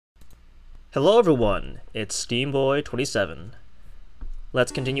Hello everyone, it's Steamboy27.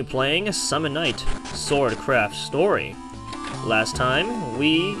 Let's continue playing Summon Night Swordcraft story. Last time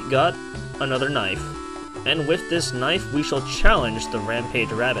we got another knife, and with this knife we shall challenge the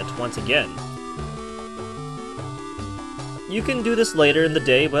Rampage Rabbit once again. You can do this later in the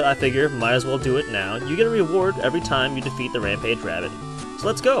day, but I figure might as well do it now. You get a reward every time you defeat the Rampage Rabbit. So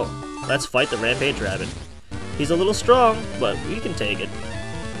let's go. Let's fight the Rampage Rabbit. He's a little strong, but we can take it.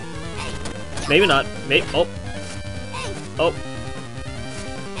 Maybe not. Oh.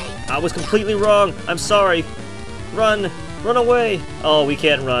 I was completely wrong. I'm sorry. Run. Run away. Oh, we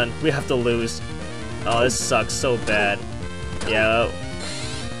can't run. We have to lose. Oh, this sucks so bad. Yeah,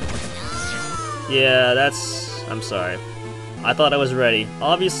 that's... I'm sorry. I thought I was ready.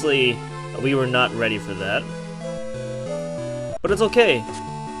 Obviously, we were not ready for that. But it's okay.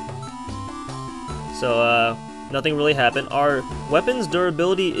 So, nothing really happened. Our weapon's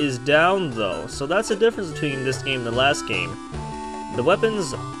durability is down though, so that's the difference between this game and the last game. The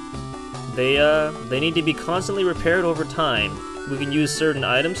weapons, they need to be constantly repaired over time. We can use certain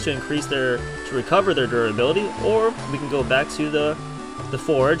items to recover their durability, or we can go back to the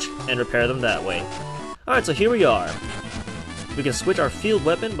forge and repair them that way. Alright, so here we are. We can switch our field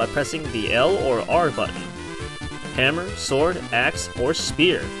weapon by pressing the L or R button. Hammer, sword, axe, or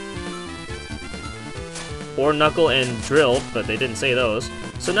spear. Or knuckle and drill, but they didn't say those.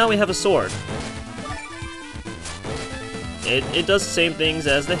 So now we have a sword. It does the same things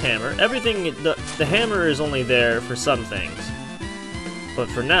as the hammer. The hammer is only there for some things. But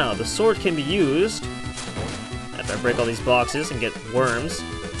for now, the sword can be used, after I break all these boxes and get worms,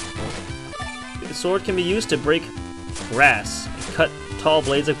 the sword can be used to break grass, and cut tall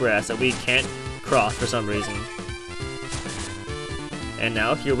blades of grass that we can't cross for some reason. And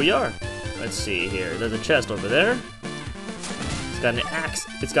now here we are. Let's see here. There's a chest over there. It's got an axe.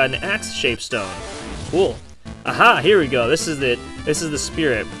 It's got an axe-shaped stone. Cool. Aha! Here we go. This is it. This is the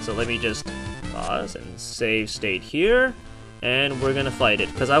spirit. So let me just pause and save state here, and we're gonna fight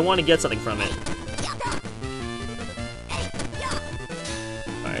it because I want to get something from it.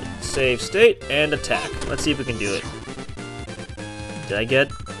 All right. Save state and attack. Let's see if we can do it. Did I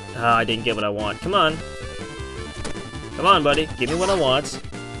get? Ah, I didn't get what I want. Come on. Come on, buddy. Give me what I want.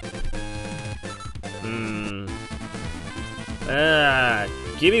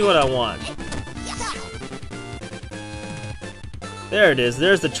 Give me what I want. There it is.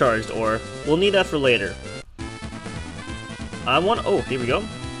 There's the charged ore. We'll need that for later. Oh, here we go.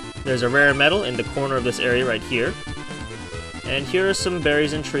 There's a rare metal in the corner of this area right here. And here are some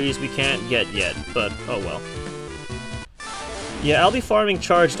berries and trees we can't get yet, but oh well. Yeah, I'll be farming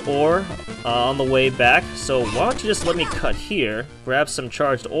charged ore on the way back, so why don't you just let me cut here, grab some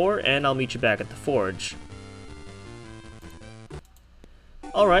charged ore, and I'll meet you back at the forge.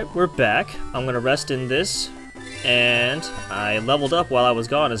 Alright, we're back. I'm gonna rest in this, and I leveled up while I was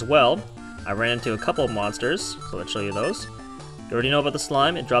gone as well. I ran into a couple of monsters, so let's show you those. You already know about the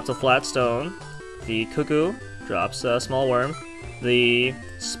slime. It drops a flat stone. The cuckoo drops a small worm. The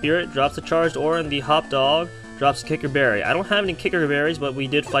spirit drops a charged ore, and the hop dog drops a kicker berry. I don't have any kicker berries, but we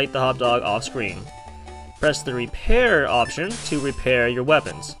did fight the hop dog off screen. Press the repair option to repair your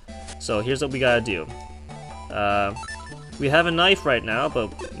weapons. So here's what we gotta do. We have a knife right now, but,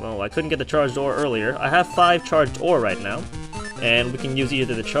 well, I couldn't get the charged ore earlier. I have 5 charged ore right now, and we can use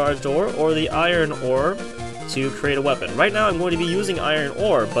either the charged ore or the iron ore to create a weapon. Right now I'm going to be using iron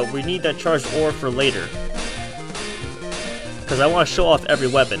ore, but we need that charged ore for later, because I want to show off every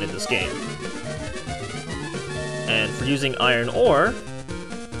weapon in this game. And for using iron ore,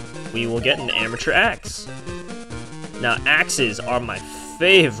 we will get an amateur axe. Now, axes are my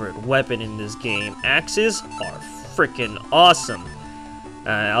favorite weapon in this game. Axes are freaking awesome.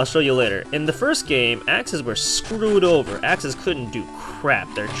 I'll show you later. In the first game, axes were screwed over. Axes couldn't do crap.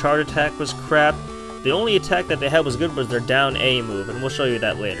 Their charge attack was crap. The only attack that they had was good was their down A move, and we'll show you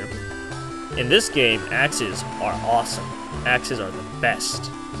that later. In this game, axes are awesome. Axes are the best.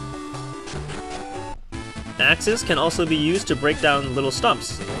 Axes can also be used to break down little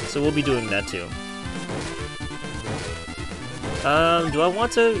stumps, so we'll be doing that too. Do I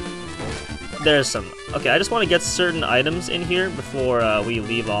want to... There's some... Okay, I just want to get certain items in here before we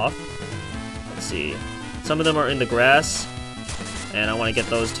leave off. Let's see. Some of them are in the grass, and I want to get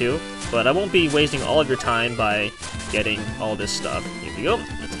those too. But I won't be wasting all of your time by getting all this stuff. Here we go.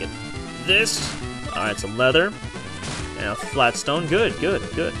 Let's get this. Alright, some leather. And a flat stone. Good, good,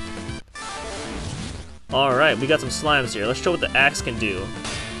 good. Alright, we got some slimes here. Let's show what the axe can do.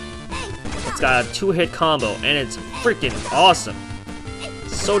 It's got a 2-hit combo, and it's freaking awesome.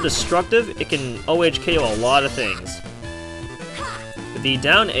 It's so destructive, it can OHKO a lot of things. The The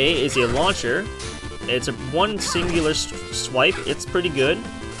down A is a launcher. It's a one singular swipe. It's pretty good.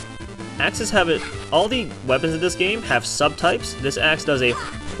 Axes have it. All the weapons in this game have subtypes. This axe does a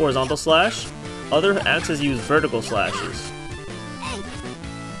horizontal slash. Other axes use vertical slashes.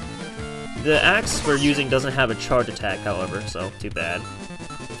 The axe we're using doesn't have a charge attack, however, so too bad.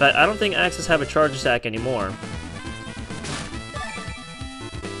 In fact, I don't think axes have a charge attack anymore.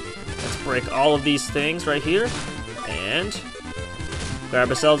 Let's break all of these things right here, and grab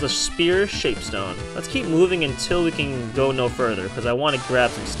ourselves a spear shapestone. Let's keep moving until we can go no further, because I want to grab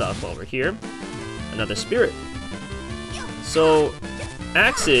some stuff over here. Another spirit. So,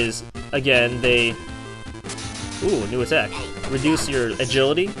 axes, again, they... Ooh, new attack. Reduce your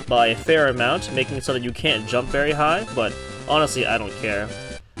agility by a fair amount, making it so that you can't jump very high, but honestly, I don't care.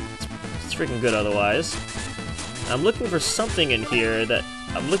 It's freaking good otherwise. I'm looking for something in here that...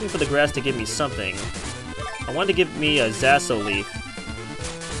 I'm looking for the grass to give me something. I want to give me a Zasso leaf.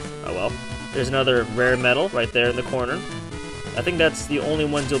 Oh well. There's another rare metal right there in the corner. I think that's the only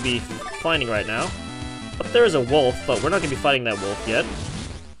ones you'll be finding right now. Up there is a wolf, but we're not going to be fighting that wolf yet.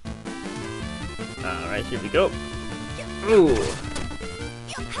 Alright, here we go. Ooh.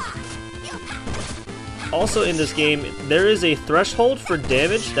 Also in this game, there is a threshold for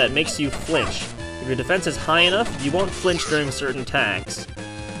damage that makes you flinch. If your defense is high enough, you won't flinch during certain attacks.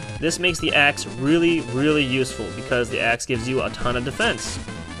 This makes the axe really, really useful because the axe gives you a ton of defense.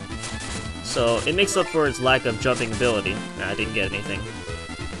 So it makes up for its lack of jumping ability. Nah, I didn't get anything.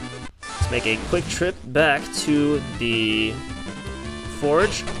 Let's make a quick trip back to the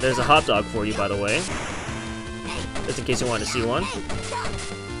forge. There's a hot dog for you, by the way. Just in case you want to see one.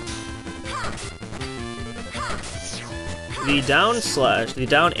 The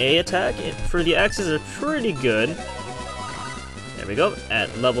down A attack for the axes are pretty good. There we go.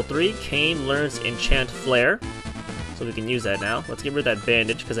 At level 3, Kane learns Enchant Flare. So we can use that now. Let's get rid of that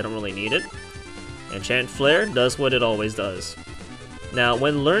bandage because I don't really need it. Enchant Flare does what it always does. Now,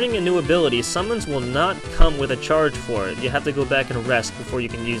 when learning a new ability, summons will not come with a charge for it. You have to go back and rest before you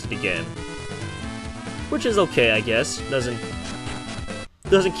can use it again. Which is okay, I guess. Doesn't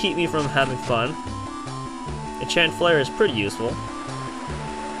keep me from having fun. Enchant Flare is pretty useful.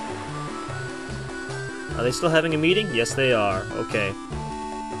 Are they still having a meeting? Yes, they are. Okay.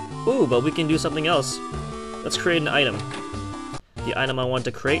 Ooh, but we can do something else. Let's create an item. The item I want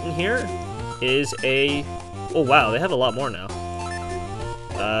to create in here is a... Oh wow, they have a lot more now.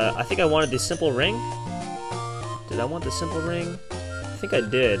 I think I wanted the simple ring. Did I want the simple ring? I think I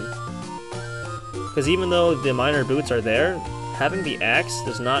did. Because even though the minor boots are there, having the axe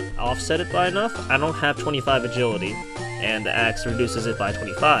does not offset it by enough. I don't have 25 agility, and the axe reduces it by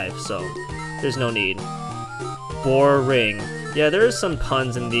 25, so there's no need. Boring. Yeah, there is some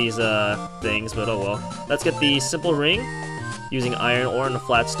puns in these things, but oh well. Let's get the simple ring using iron ore and a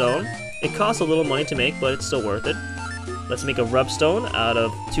flat stone. It costs a little money to make, but it's still worth it. Let's make a rub stone out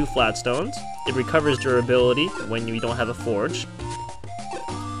of 2 flat stones. It recovers durability when you don't have a forge.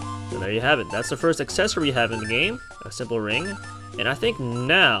 So there you have it. That's the first accessory we have in the game, a simple ring. And I think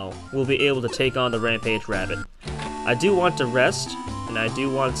now we'll be able to take on the Rampage Rabbit. I do want to rest, and I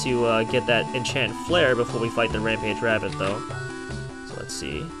do want to get that Enchant Flare before we fight the Rampage Rabbit, though. So let's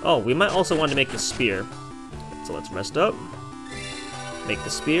see. Oh, we might also want to make the spear. So let's rest up, make the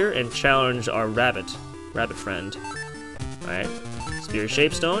spear, and challenge our rabbit friend. Alright, spear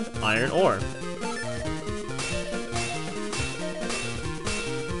shapestone, iron ore.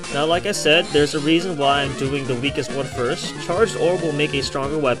 Now, like I said, there's a reason why I'm doing the weakest one first. Charged ore will make a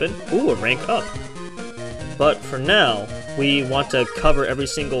stronger weapon. Ooh, a rank up. But for now, we want to cover every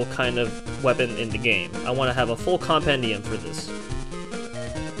single kind of weapon in the game. I want to have a full compendium for this.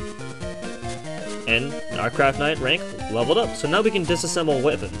 And our Craft Knight rank leveled up, so now we can disassemble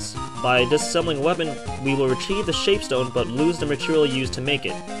weapons. By disassembling a weapon, we will retrieve the shapestone but lose the material used to make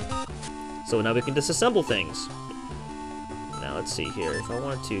it. So now we can disassemble things. Now let's see here, if I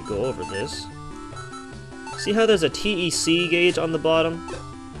want to go over this. See how there's a TEC gauge on the bottom?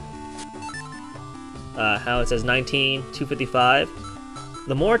 How it says 19, 255.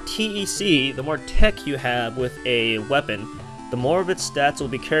 The more TEC, the more tech you have with a weapon, the more of its stats will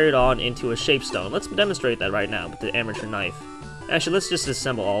be carried on into a shapestone. Let's demonstrate that right now with the amateur knife. Actually, let's just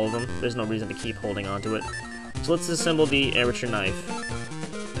disassemble all of them. There's no reason to keep holding on to it. So let's disassemble the amateur knife.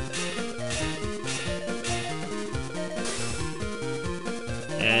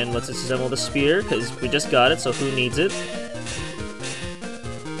 And let's disassemble the spear, because we just got it, so who needs it?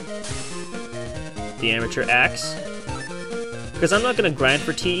 The amateur axe. Because I'm not going to grind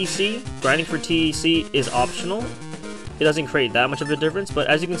for TEC. Grinding for TEC is optional. It doesn't create that much of a difference, but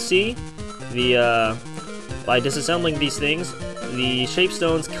as you can see, by disassembling these things, the shape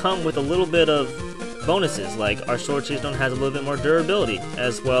stones come with a little bit of bonuses, like our sword shape stone has a little bit more durability,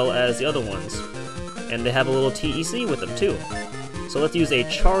 as well as the other ones. And they have a little TEC with them too. So let's use a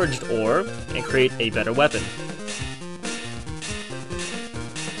charged ore and create a better weapon.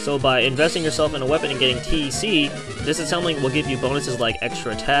 So by investing yourself in a weapon and getting TEC, disassembling will give you bonuses like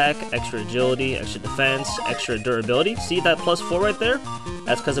extra attack, extra agility, extra defense, extra durability. See that +4 right there?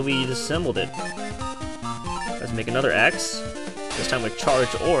 That's because we disassembled it. Let's make another axe, this time with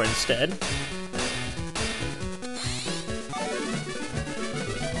charged ore instead.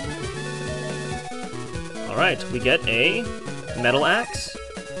 Alright, we get a metal axe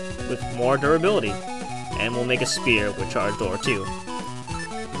with more durability. And we'll make a spear with charged ore too.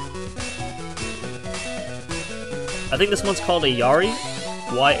 I think this one's called a Yari,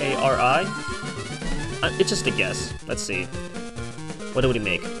 Y-A-R-I. It's just a guess. Let's see. What would he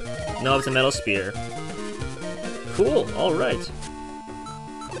make? No, it's a metal spear. Cool, alright.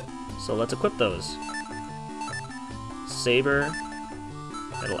 So let's equip those. Saber,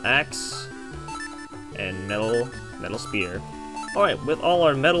 metal axe, and metal spear. Alright, with all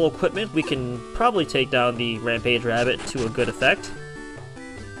our metal equipment, we can probably take down the Rampage Rabbit to a good effect.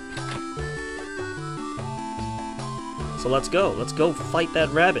 So let's go fight that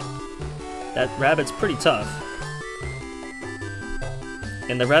rabbit. That rabbit's pretty tough.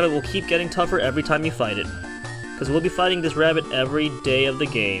 And the rabbit will keep getting tougher every time you fight it. Because we'll be fighting this rabbit every day of the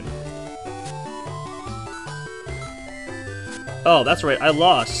game. Oh, that's right, I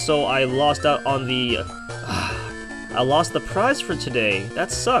lost. So I lost out on the... I lost the prize for today.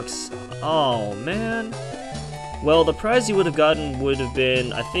 That sucks. Oh, man. Well, the prize you would have gotten would have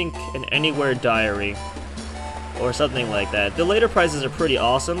been, I think, an Anywhere diary. Or something like that. The later prizes are pretty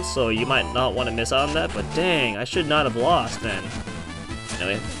awesome, so you might not want to miss out on that, but dang, I should not have lost then.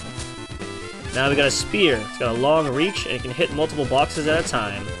 Anyway. Now we got a spear. It's got a long reach, and it can hit multiple boxes at a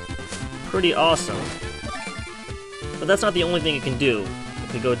time. Pretty awesome. But that's not the only thing it can do.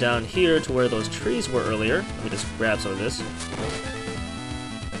 If we go down here to where those trees were earlier, let me just grab some of this.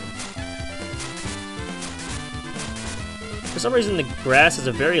 For some reason the grass has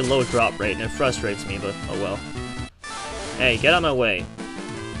a very low drop rate, and it frustrates me, but oh well. Hey, get out of my way.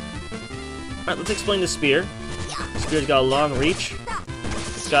 Alright, let's explain the spear. The spear's got a long reach.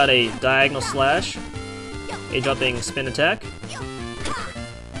 It's got a diagonal slash. A jumping spin attack.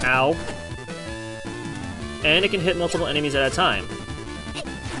 Ow. And it can hit multiple enemies at a time.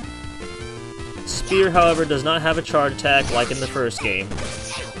 Spear, however, does not have a charge attack like in the first game.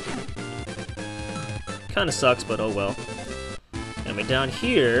 Kinda sucks, but oh well. Anyway, down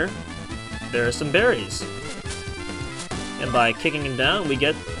here, there are some berries. And by kicking them down, we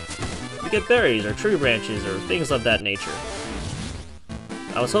get berries, or tree branches, or things of that nature.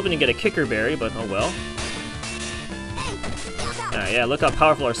 I was hoping to get a kicker berry, but oh well. Ah, yeah, look how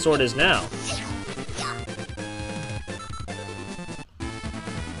powerful our sword is now.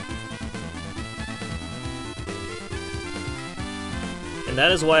 And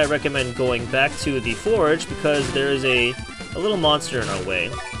that is why I recommend going back to the forge, because there is a little monster in our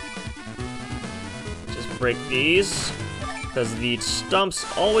way. Just break these, because the stumps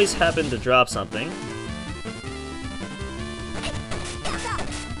always happen to drop something.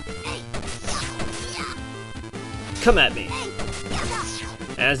 Come at me!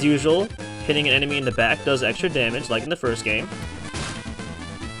 As usual, hitting an enemy in the back does extra damage, like in the first game.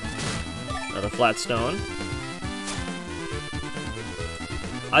 Another flat stone.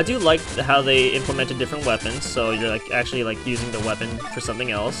 I do like how they implemented different weapons, so you're actually using the weapon for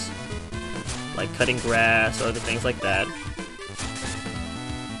something else. Like cutting grass or other things like that.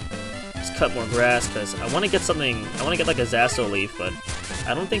 Just cut more grass, because I want to get something, I want to get like a Zasso leaf, but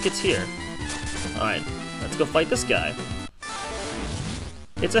I don't think it's here. Alright, let's go fight this guy.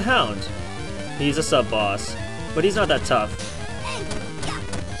 It's a hound. He's a sub-boss, but he's not that tough.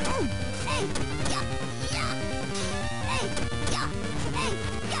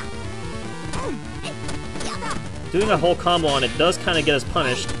 Doing a whole combo on it does kind of get us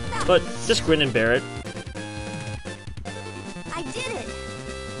punished, but just grin and bear it. I did it.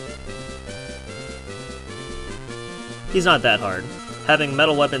 He's not that hard. Having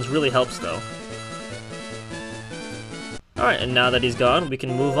metal weapons really helps though. Alright, and now that he's gone, we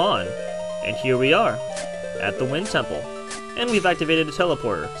can move on. And here we are, at the Wind Temple. And we've activated a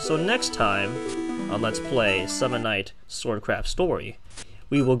teleporter, so next time on Let's Play Summon Night Swordcraft Story,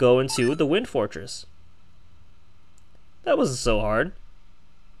 we will go into the Wind Fortress. That wasn't so hard.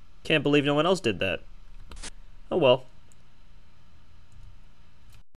 Can't believe no one else did that. Oh well.